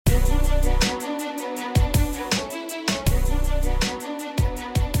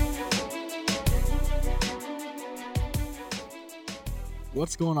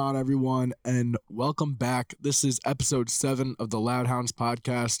What's going on, everyone, and welcome back. This is episode 7 of the Loud Hounds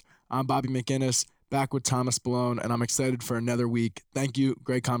podcast. I'm Bobby McInnes, back with Thomas Balone, and I'm excited for another week. Thank you,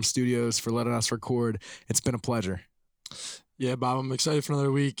 Graycom Studios, for letting us record. It's been a pleasure. Yeah, Bob, I'm excited for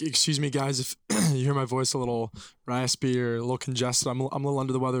another week. Excuse me, guys, if you hear my voice a little raspy or a little congested. I'm a little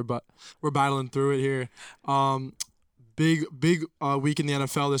under the weather, but we're battling through it here. Big week in the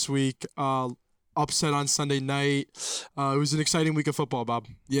NFL this week. Upset on Sunday night. It was an exciting week of football, Bob.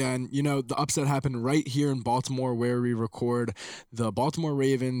 Yeah, and the upset happened right here in Baltimore where we record. The Baltimore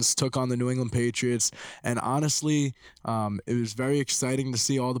Ravens took on the New England Patriots, and honestly, it was very exciting to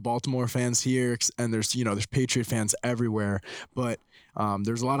see all the Baltimore fans here, and there's Patriot fans everywhere, but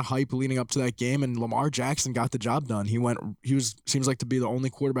there's a lot of hype leading up to that game, and Lamar Jackson got the job done. Seems like to be the only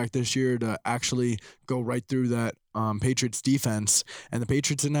quarterback this year to actually go right through that Patriots defense, and the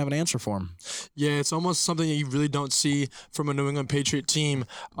Patriots didn't have an answer for him. Yeah, it's almost something that you really don't see from a New England Patriot team.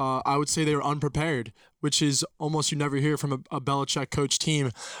 I would say they were unprepared, which is almost you never hear from a Belichick coach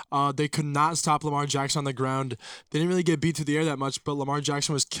team. They could not stop Lamar Jackson on the ground. They didn't really get beat through the air that much, but Lamar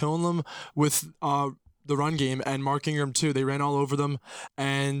Jackson was killing them with the run game, and Mark Ingram too. They ran all over them,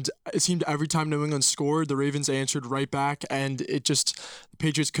 and it seemed every time New England scored, the Ravens answered right back, and the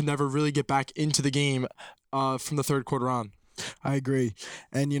Patriots could never really get back into the game from the third quarter on. I agree.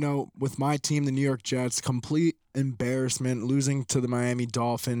 And, with my team, the New York Jets, complete embarrassment, losing to the Miami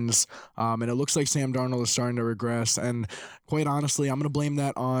Dolphins. And it looks like Sam Darnold is starting to regress. And quite honestly, I'm going to blame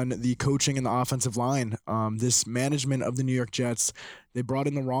that on the coaching and the offensive line. This management of the New York Jets, they brought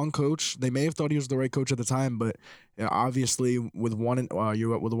in the wrong coach. They may have thought he was the right coach at the time, but obviously with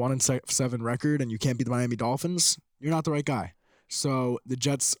you're with a 1-7 record and you can't beat the Miami Dolphins, you're not the right guy. So the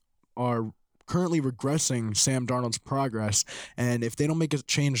Jets are currently regressing Sam Darnold's progress, and if they don't make a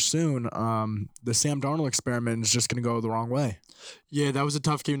change soon, the Sam Darnold experiment is just going to go the wrong way. Yeah, that was a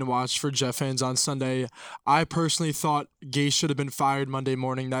tough game to watch for Jet fans on Sunday. I personally thought Gase should have been fired Monday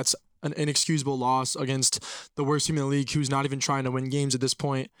morning. That's an inexcusable loss against the worst team in the league, who's not even trying to win games at this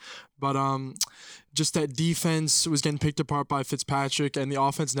point. But just that defense was getting picked apart by Fitzpatrick, and the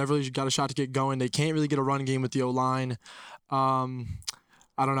offense never really got a shot to get going. They can't really get a run game with the O-line.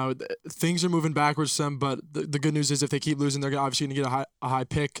 I don't know. Things are moving backwards for them, but the good news is if they keep losing, they're obviously going to get a high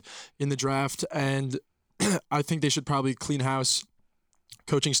pick in the draft, and I think they should probably clean house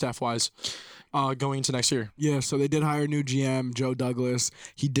coaching staff-wise going into next year. Yeah, so they did hire a new GM, Joe Douglas.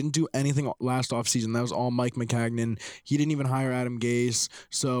 He didn't do anything last offseason. That was all Mike Maccagnan. He didn't even hire Adam Gase.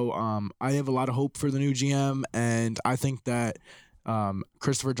 So I have a lot of hope for the new GM, and I think that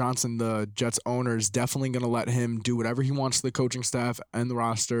Christopher Johnson, the Jets owner, is definitely going to let him do whatever he wants to the coaching staff and the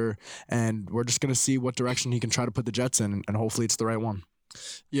roster, and we're just going to see what direction he can try to put the Jets in, and hopefully it's the right one.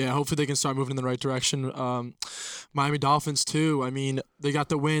 Yeah, hopefully they can start moving in the right direction. Miami Dolphins, too. I mean, they got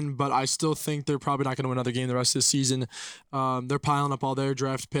the win, but I still think they're probably not going to win another game the rest of the season. They're piling up all their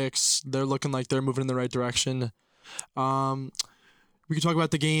draft picks. They're looking like they're moving in the right direction. We could talk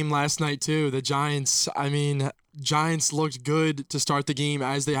about the game last night, too. The Giants, Giants looked good to start the game,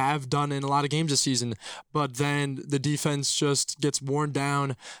 as they have done in a lot of games this season, but then the defense just gets worn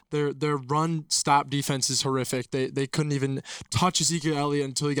down. Their run-stop defense is horrific. They couldn't even touch Ezekiel Elliott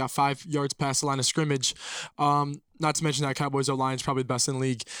until he got 5 yards past the line of scrimmage. Not to mention that Cowboys O-line is probably the best in the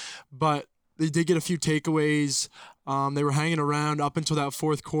league, but they did get a few takeaways. They were hanging around up until that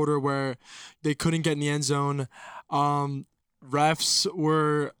fourth quarter where they couldn't get in the end zone. Refs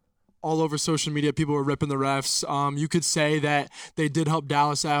were all over social media. People were ripping the refs. You could say that they did help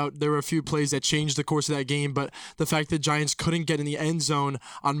Dallas out. There were a few plays that changed the course of that game, but the fact that Giants couldn't get in the end zone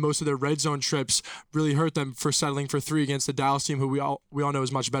on most of their red zone trips really hurt them for settling for 3 against the Dallas team, who we all know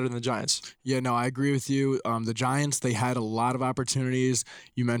is much better than the Giants. Yeah, no, I agree with you. The Giants, they had a lot of opportunities.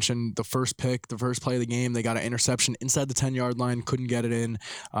 You mentioned the first pick, the first play of the game. They got an interception inside the 10-yard line, couldn't get it in,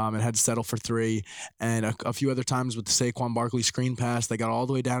 and had to settle for 3. And a few other times with the Saquon Barkley screen pass, they got all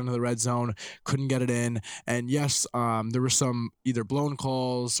the way down to the red zone, couldn't get it in. And yes, there were some either blown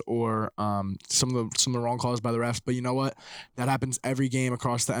calls or some of the wrong calls by the refs. But you know what? That happens every game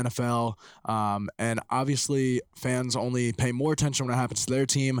across the NFL. And obviously, fans only pay more attention when it happens to their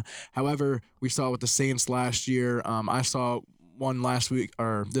team. However, we saw it with the Saints last year. I saw one last week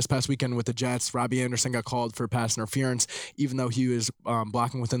or this past weekend with the Jets. Robbie Anderson got called for pass interference, even though he was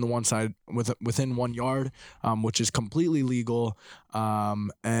blocking within 1 yard, which is completely legal.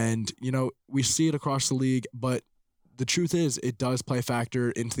 And we see it across the league, but the truth is it does play a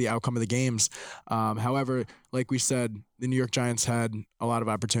factor into the outcome of the games. However, like we said, the New York Giants had a lot of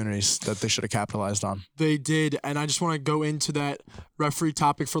opportunities that they should have capitalized on. They did, and I just want to go into that referee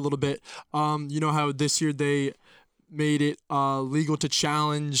topic for a little bit. You know how this year they made it legal to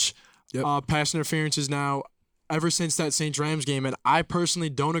challenge pass interferences now ever since that Saints Rams game, and I personally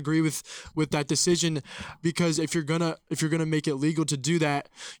don't agree with that decision, because if you're gonna make it legal to do that,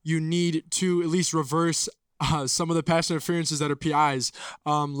 you need to at least reverse some of the pass interferences that are PIs.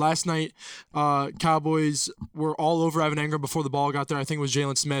 Last night, Cowboys were all over Evan Engram before the ball got there. I think it was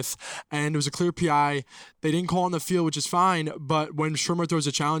Jalen Smith, and it was a clear PI. They didn't call on the field, which is fine, but when Shurmur throws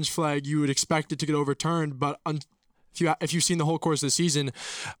a challenge flag, you would expect it to get overturned, but if you've seen the whole course of the season,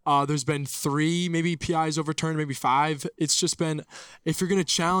 there's been 3 maybe PIs overturned, maybe 5. It's just been, if you're going to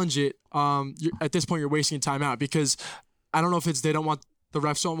challenge it, at this point you're wasting time out, because I don't know if it's the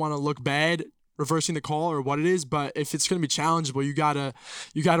refs don't want to look bad reversing the call or what it is, but if it's going to be challengeable, you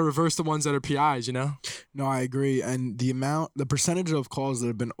gotta reverse the ones that are PIs, you know? No, I agree. And the percentage of calls that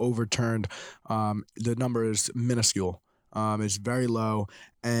have been overturned, the number is minuscule. It's very low.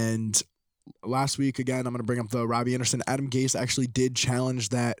 And last week, again, I'm going to bring up the Robbie Anderson. Adam Gase actually did challenge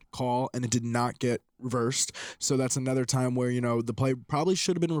that call, and it did not get reversed. So that's another time where, the play probably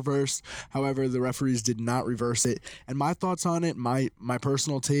should have been reversed. However, the referees did not reverse it. And my thoughts on it, my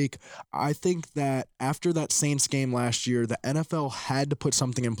personal take, I think that after that Saints game last year, the NFL had to put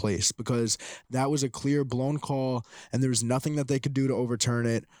something in place, because that was a clear blown call, and there was nothing that they could do to overturn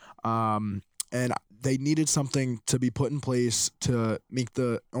it. And they needed something to be put in place to make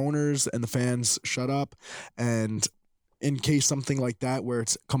the owners and the fans shut up. And in case something like that, where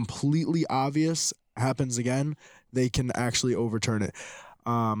it's completely obvious, happens again, they can actually overturn it.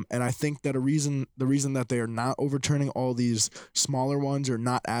 And I think that the reason that they are not overturning all these smaller ones or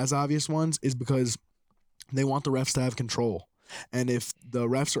not as obvious ones is because they want the refs to have control. And if the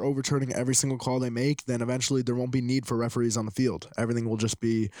refs are overturning every single call they make, then eventually there won't be need for referees on the field. Everything will just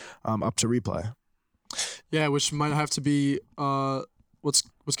be up to replay. Yeah, which might have to be what's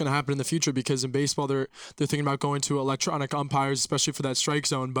going to happen in the future, because in baseball they're thinking about going to electronic umpires, especially for that strike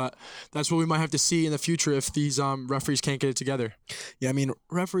zone. But that's what we might have to see in the future if these referees can't get it together. Yeah, I mean,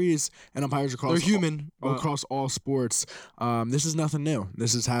 referees and umpires across across all sports. This is nothing new.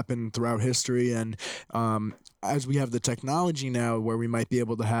 This has happened throughout history, and as we have the technology now, where we might be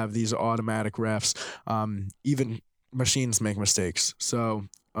able to have these automatic refs, even machines make mistakes. So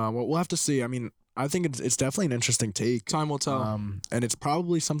we'll have to see. I mean, I think it's definitely an interesting take. Time will tell. And it's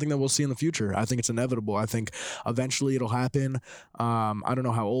probably something that we'll see in the future. I think it's inevitable. I think eventually it'll happen. I don't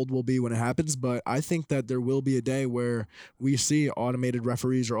know how old we'll be when it happens, but I think that there will be a day where we see automated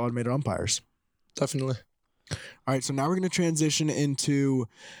referees or automated umpires. Definitely. All right, so now we're going to transition into,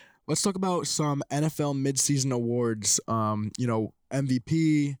 let's talk about some NFL midseason awards.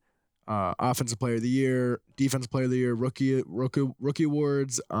 MVP, Offensive Player of the Year, Defensive Player of the Year, Rookie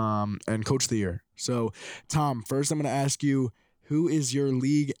Awards, and Coach of the Year. So, Tom, first I'm going to ask you, who is your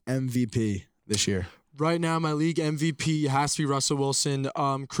league MVP this year? Right now, my league MVP has to be Russell Wilson.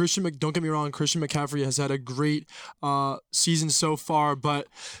 Don't get me wrong, Christian McCaffrey has had a great season so far, but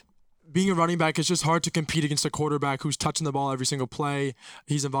being a running back, it's just hard to compete against a quarterback who's touching the ball every single play.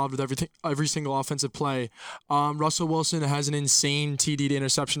 He's involved with every single offensive play. Russell Wilson has an insane TD to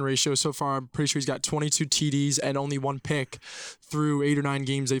interception ratio so far. I'm pretty sure he's got 22 TDs and only 1 pick through 8 or 9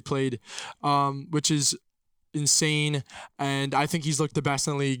 games they've played, which is insane. And I think he's looked the best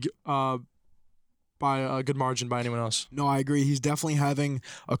in the league by a good margin by anyone else. No, I agree. He's definitely having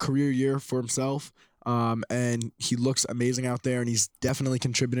a career year for himself. And he looks amazing out there, and he's definitely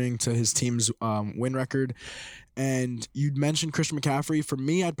contributing to his team's win record. And you'd mentioned Christian McCaffrey. For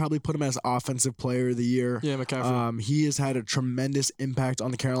me, I'd probably put him as Offensive Player of the Year. Yeah, McCaffrey. He has had a tremendous impact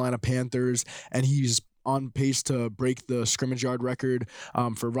on the Carolina Panthers, and he's on pace to break the scrimmage yard record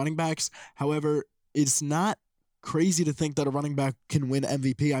for running backs. However, it's not crazy to think that a running back can win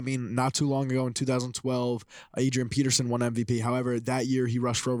MVP. I mean, not too long ago in 2012, Adrian Peterson won MVP. However, that year he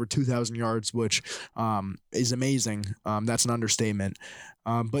rushed for over 2,000 yards, which is amazing. That's an understatement.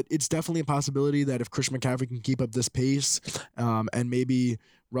 But it's definitely a possibility that if Christian McCaffrey can keep up this pace and maybe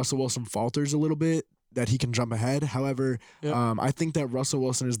Russell Wilson falters a little bit, that he can jump ahead. However, I think that Russell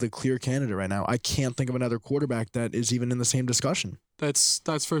Wilson is the clear candidate right now. I can't think of another quarterback that is even in the same discussion.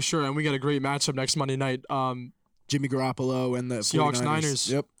 That's for sure. And we got a great matchup next Monday night. Jimmy Garoppolo and the Seahawks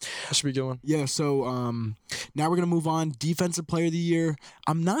Niners. Yep. That should be a good one. Yeah, so now we're going to move on. Defensive Player of the Year.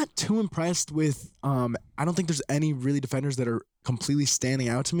 I'm not too impressed with I don't think there's any really defenders that are completely standing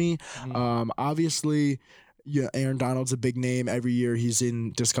out to me. Obviously, Aaron Donald's a big name. Every year he's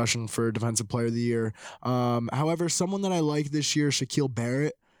in discussion for Defensive Player of the Year. However, someone that I like this year, Shaquille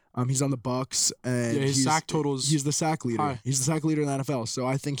Barrett. He's on the Bucks, and Yeah, his sack totals. He's the sack leader. High. He's the sack leader in the NFL. So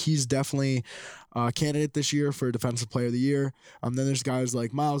I think he's definitely a candidate this year for Defensive Player of the Year. Then there's guys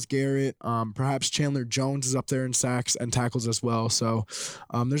like Myles Garrett. Perhaps Chandler Jones is up there in sacks and tackles as well. So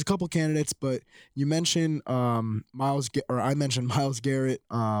there's a couple candidates, but you mentioned I mentioned Myles Garrett,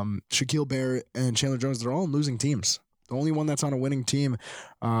 Shaquille Barrett, and Chandler Jones. They're all on losing teams. The only one that's on a winning team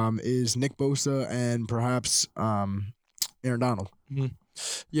is Nick Bosa and perhaps Aaron Donald. Mm-hmm.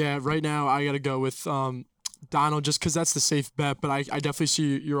 Yeah, right now I got to go with Donald just because that's the safe bet. But I definitely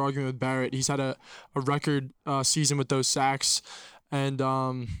see your argument with Barrett. He's had a record season with those sacks, and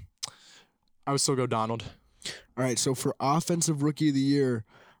I would still go Donald. All right, so for Offensive Rookie of the Year,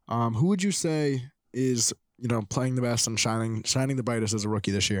 who would you say is playing the best and shining the brightest as a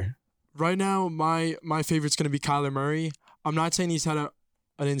rookie this year? Right now, my favorite's going to be Kyler Murray. I'm not saying he's had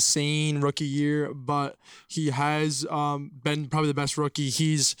an insane rookie year, but he has been probably the best rookie.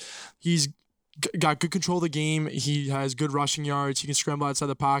 He's got good control of the game. He has good rushing yards. He can scramble outside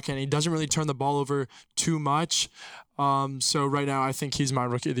the pocket, and he doesn't really turn the ball over too much. So right now, I think he's my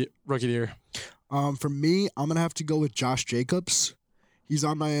rookie of the year. For me, I'm going to have to go with Josh Jacobs. He's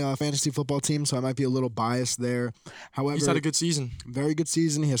on my fantasy football team, so I might be a little biased there. However, he's had a good season. Very good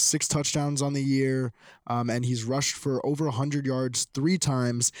season. He has 6 touchdowns on the year, and he's rushed for over 100 yards 3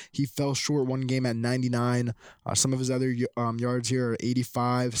 times. He fell short one game at 99. Some of his other yards here are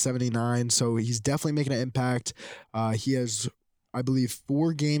 85, 79, so he's definitely making an impact. He has, I believe,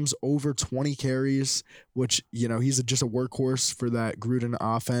 4 games over 20 carries, which, he's just a workhorse for that Gruden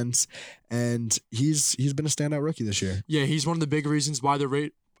offense, and he's been a standout rookie this year. Yeah, he's one of the big reasons why the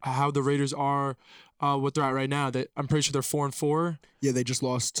Raiders are what they're at right now. I'm pretty sure they're 4-4. Yeah, they just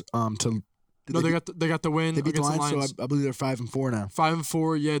lost to. They got the win. They beat the against Lions, so I believe they're 5-4 now.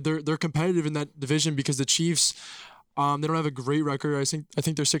 5-4. Yeah, they're competitive in that division because the Chiefs, they don't have a great record. I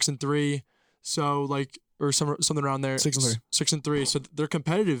think they're 6-3. So or something around there. 6-3. 6-3. So they're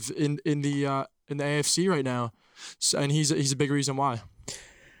competitive in the AFC right now. So, and he's a big reason why.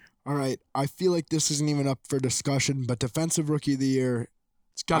 All right, I feel like this isn't even up for discussion, but Defensive Rookie of the Year,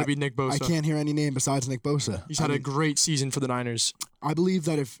 it's got to be Nick Bosa. I can't hear any name besides Nick Bosa. He's had a great season for the Niners. I believe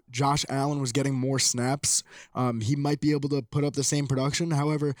that if Josh Allen was getting more snaps, he might be able to put up the same production.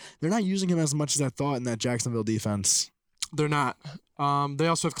 However, they're not using him as much as I thought in that Jacksonville defense. They're not. They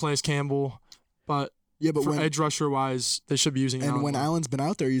also have Calais Campbell, but for edge rusher wise, they should be using Allen. And when Allen's been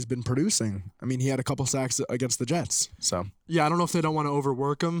out there, he's been producing. I mean, he had a couple sacks against the Jets. So yeah, I don't know if they don't want to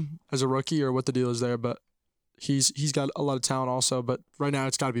overwork him as a rookie or what the deal is there, but he's got a lot of talent also. But right now,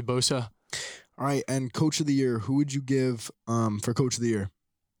 it's got to be Bosa. All right, and Coach of the Year, who would you give for Coach of the Year?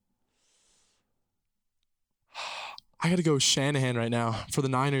 I got to go with Shanahan right now for the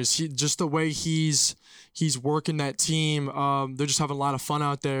Niners. Just the way he's working that team. They're just having a lot of fun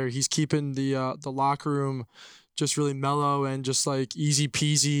out there. He's keeping the locker room just really mellow and just easy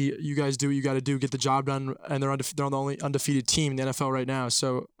peasy. You guys do what you got to do, get the job done, and they're the only undefeated team in the NFL right now.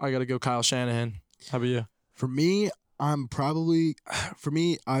 So I got to go Kyle Shanahan. How about you? For me, I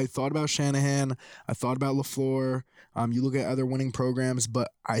thought about Shanahan. I thought about LaFleur. You look at other winning programs,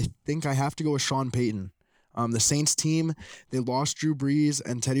 but I think I have to go with Sean Payton. The Saints team, they lost Drew Brees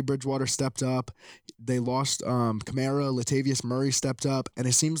and Teddy Bridgewater stepped up. They lost Kamara, Latavius Murray stepped up. And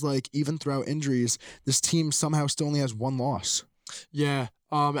it seems like even throughout injuries, this team somehow still only has 1 loss. Yeah.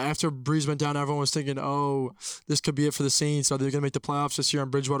 After Brees went down, everyone was thinking, oh, this could be it for the Saints. Are they going to make the playoffs this year?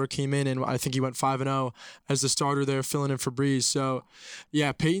 And Bridgewater came in, and I think he went 5-0 as the starter there, filling in for Brees. So,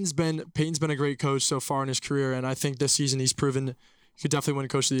 yeah, Peyton's been a great coach so far in his career, and I think this season he's proven he could definitely win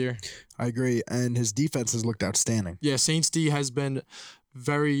Coach of the Year. I agree, and his defense has looked outstanding. Yeah, Saints D has been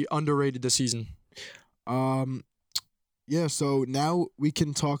very underrated this season. Yeah, so now we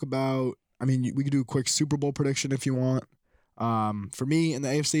can talk about, we could do a quick Super Bowl prediction if you want. For me, in the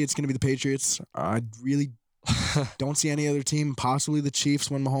AFC, it's going to be the Patriots. I really don't see any other team, possibly the Chiefs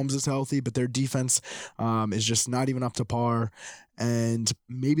when Mahomes is healthy, but their defense is just not even up to par. And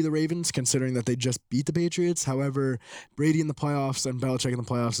maybe the Ravens, considering that they just beat the Patriots. However, Brady in the playoffs and Belichick in the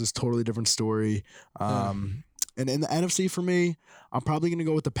playoffs is a totally different story. And in the NFC for me, I'm probably going to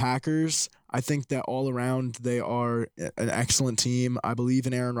go with the Packers. I think that all around they are an excellent team. I believe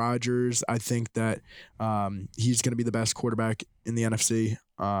in Aaron Rodgers. I think that he's going to be the best quarterback in the NFC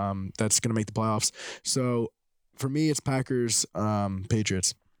that's going to make the playoffs. So for me, it's Packers,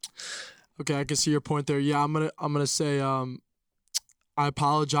 Patriots. Okay, I can see your point there. Yeah, I'm gonna say I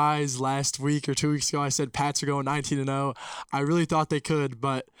apologize. Last week or 2 weeks ago, I said Pats are going 19-0. I really thought they could,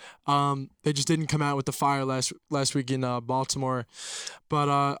 but they just didn't come out with the fire last week in Baltimore.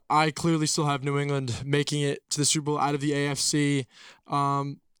 But I clearly still have New England making it to the Super Bowl out of the AFC.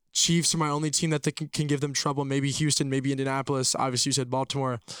 Chiefs are my only team that can give them trouble. Maybe Houston, maybe Indianapolis. Obviously, you said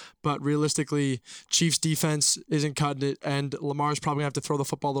Baltimore. But realistically, Chiefs defense isn't cutting it, and Lamar's probably going to have to throw the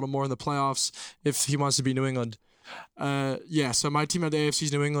football a little more in the playoffs if he wants to be New England. So my team at the AFC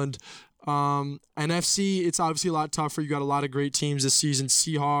is New England. NFC, it's obviously a lot tougher. You got a lot of great teams this season.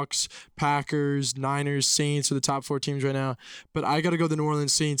 Seahawks, Packers, Niners, Saints are the top 4 teams right now. But I got to go the New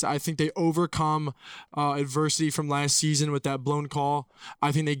Orleans Saints. I think they overcome adversity from last season with that blown call.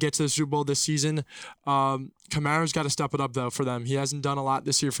 I think they get to the Super Bowl this season. Kamara's got to step it up, though, for them. He hasn't done a lot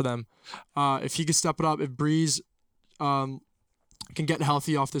this year for them. If he could step it up, if Breeze can get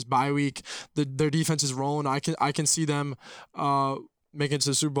healthy off this bye week, their defense is rolling. I can see them making it to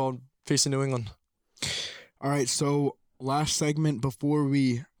the Super Bowl facing New England. All right, so last segment before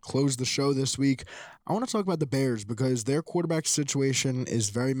we close the show this week, I want to talk about the Bears because their quarterback situation is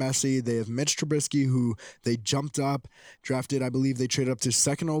very messy. They have Mitch Trubisky, who they jumped up, drafted, I believe they traded up to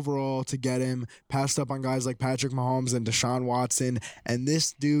 2nd overall to get him, passed up on guys like Patrick Mahomes and Deshaun Watson, and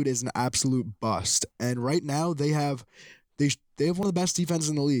this dude is an absolute bust. And right now they have one of the best defenses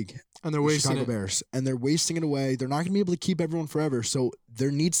in the league. And they're wasting Chicago Bears. And they're wasting it away. They're not going to be able to keep everyone forever. So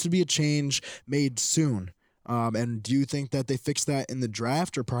there needs to be a change made soon. And do you think that they fix that in the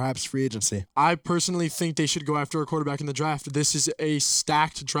draft or perhaps free agency? I personally think they should go after a quarterback in the draft. This is a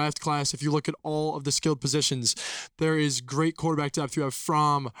stacked draft class. If you look at all of the skilled positions, there is great quarterback depth. You have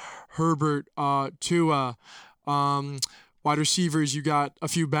Fromm, Herbert, Tua, wide receivers, you got a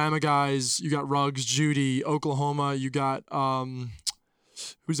few Bama guys. You got Ruggs, Judy, Oklahoma. You got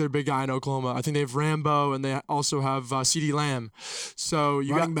who's their big guy in Oklahoma? I think they have Rambo, and they also have CeeDee Lamb. So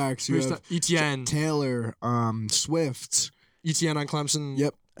you running got backs. You have ETN, Taylor, Swift, ETN on Clemson.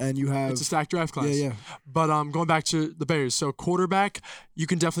 Yep. And you have... It's a stacked draft class. Yeah. But going back to the Bears. So quarterback, you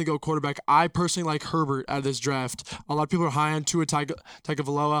can definitely go quarterback. I personally like Herbert out of this draft. A lot of people are high on Tua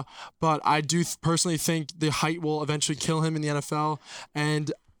Tagovailoa, but I do personally think the height will eventually kill him in the NFL.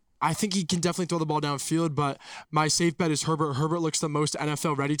 And I think he can definitely throw the ball downfield, but my safe bet is Herbert. Herbert looks the most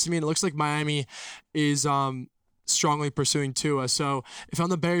NFL ready to me, and it looks like Miami is... strongly pursuing Tua. So if on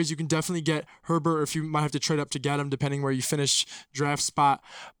the Bears, you can definitely get Herbert, or if you might have to trade up to get him, depending where you finish draft spot.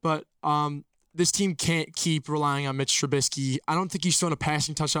 But this team can't keep relying on Mitch Trubisky. I don't think he's thrown a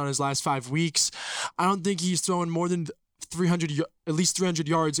passing touchdown in his last 5 weeks. I don't think he's thrown more than at least 300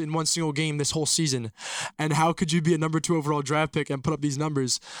 yards in one single game this whole season. And how could you be a number 2 overall draft pick and put up these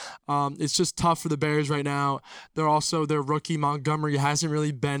numbers? It's just tough for the Bears right now. Their rookie Montgomery hasn't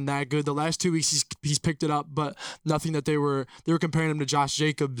really been that good. The last 2 weeks he's picked it up, but nothing that they were comparing him to Josh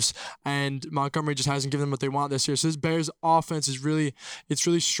Jacobs, and Montgomery just hasn't given them what they want this year. So this Bears offense is really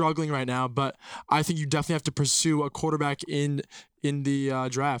struggling right now. But I think you definitely have to pursue a quarterback in the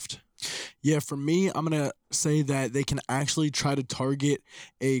draft. Yeah, for me, I'm going to say that they can actually try to target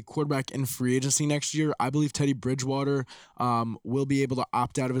a quarterback in free agency next year. I believe Teddy Bridgewater will be able to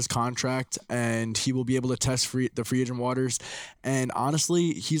opt out of his contract, and he will be able to test the free agent waters. And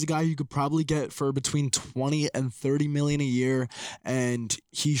honestly, he's a guy you could probably get for between $20 and $30 million a year. And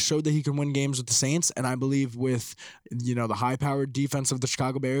he showed that he can win games with the Saints. And I believe with the high-powered defense of the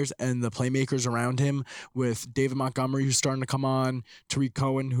Chicago Bears and the playmakers around him, with David Montgomery, who's starting to come on, Tariq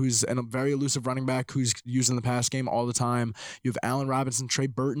Cohen, who's a very elusive running back who's used in the pass game all the time. You have Allen Robinson. Trey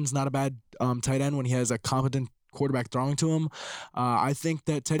Burton's not a bad tight end when he has a competent quarterback throwing to him. I think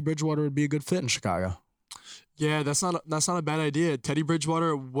that Teddy Bridgewater would be a good fit in Chicago. Yeah, that's not a bad idea. Teddy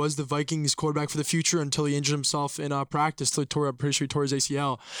Bridgewater was the Vikings quarterback for the future until he injured himself in practice. I'm pretty sure he tore his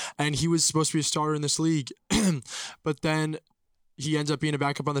ACL, and he was supposed to be a starter in this league. But then he ends up being a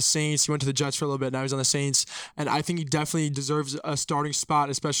backup on the Saints. He went to the Jets for a little bit. Now he's on the Saints. And I think he definitely deserves a starting spot,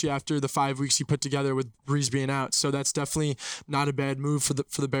 especially after the 5 weeks he put together with Breeze being out. So that's definitely not a bad move for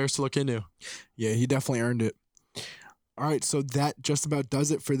the Bears to look into. Yeah, he definitely earned it. All right, so that just about does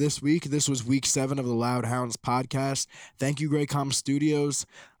it for this week. This was week 7 of the Loud Hounds podcast. Thank you, Graycom Studios.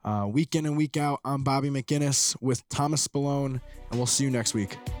 Week in and week out, I'm Bobby McGinnis with Thomas Spallone, and we'll see you next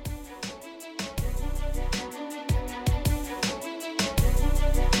week.